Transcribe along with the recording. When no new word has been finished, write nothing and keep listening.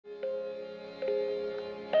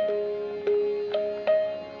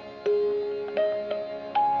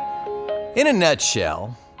In a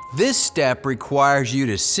nutshell, this step requires you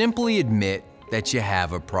to simply admit that you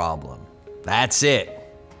have a problem. That's it.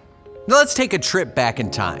 Now let's take a trip back in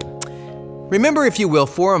time. Remember, if you will,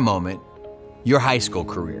 for a moment, your high school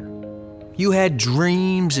career. You had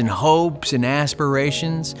dreams and hopes and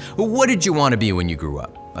aspirations. What did you want to be when you grew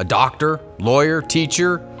up? A doctor, lawyer,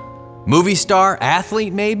 teacher, movie star,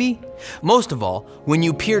 athlete maybe? Most of all, when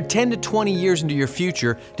you peered 10 to 20 years into your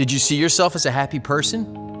future, did you see yourself as a happy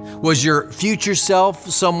person? Was your future self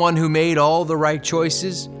someone who made all the right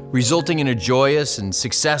choices, resulting in a joyous and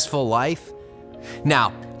successful life?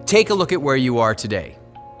 Now, take a look at where you are today.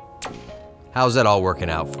 How's that all working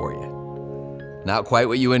out for you? Not quite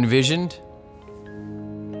what you envisioned?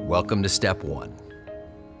 Welcome to step one.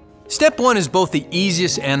 Step one is both the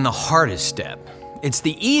easiest and the hardest step. It's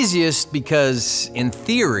the easiest because, in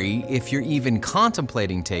theory, if you're even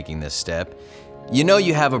contemplating taking this step, you know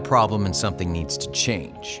you have a problem and something needs to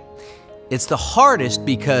change. It's the hardest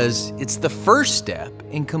because it's the first step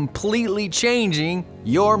in completely changing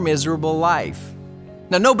your miserable life.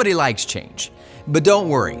 Now, nobody likes change, but don't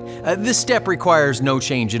worry. This step requires no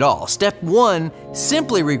change at all. Step one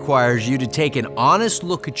simply requires you to take an honest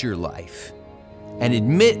look at your life and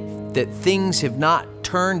admit that things have not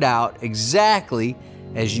turned out exactly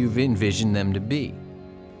as you've envisioned them to be.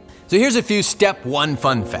 So here's a few step one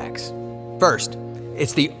fun facts. First,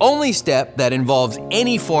 it's the only step that involves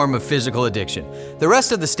any form of physical addiction. The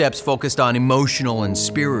rest of the steps focused on emotional and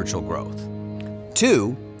spiritual growth.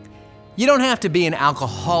 Two, you don't have to be an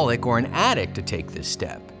alcoholic or an addict to take this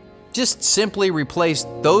step. Just simply replace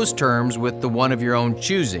those terms with the one of your own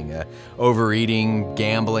choosing: overeating,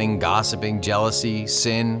 gambling, gossiping, jealousy,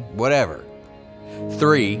 sin, whatever.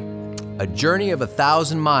 Three, a journey of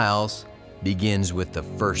 1,000 miles begins with the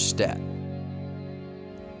first step.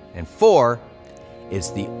 And four,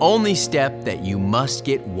 it's the only step that you must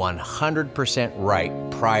get 100% right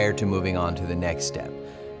prior to moving on to the next step.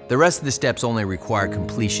 The rest of the steps only require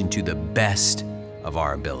completion to the best of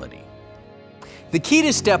our ability. The key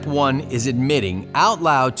to step one is admitting out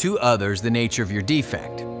loud to others the nature of your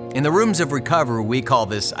defect. In the rooms of recovery, we call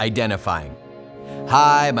this identifying.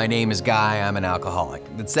 Hi, my name is Guy, I'm an alcoholic.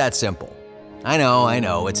 It's that simple. I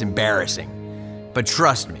know, it's embarrassing, but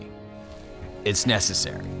trust me, it's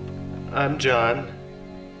necessary. I'm John,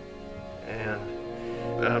 and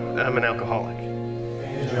I'm an alcoholic.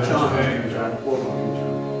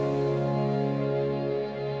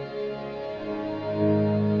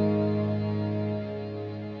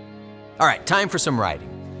 All right, time for some writing.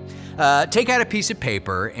 Take out a piece of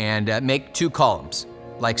paper and make 2 columns,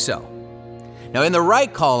 like so. Now in the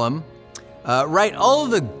right column, write all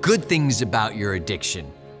of the good things about your addiction,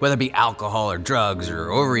 whether it be alcohol or drugs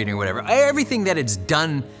or overeating or whatever, everything that it's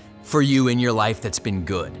done for you in your life that's been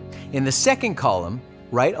good. In the second column,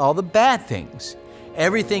 write all the bad things,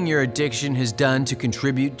 everything your addiction has done to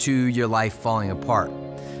contribute to your life falling apart.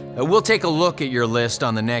 We'll take a look at your list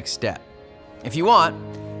on the next step. If you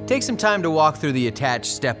want, take some time to walk through the attached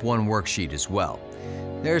step one worksheet as well.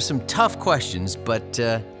 There are some tough questions, but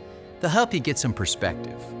they'll help you get some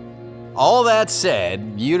perspective. All that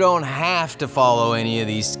said, you don't have to follow any of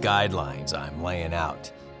these guidelines I'm laying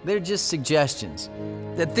out. They're just suggestions.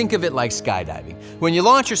 Think of it like skydiving. When you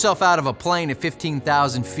launch yourself out of a plane at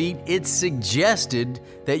 15,000 feet, it's suggested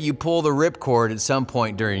that you pull the ripcord at some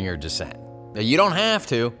point during your descent. Now, you don't have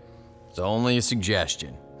to. It's only a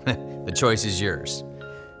suggestion. The choice is yours.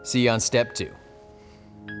 See you on step 2.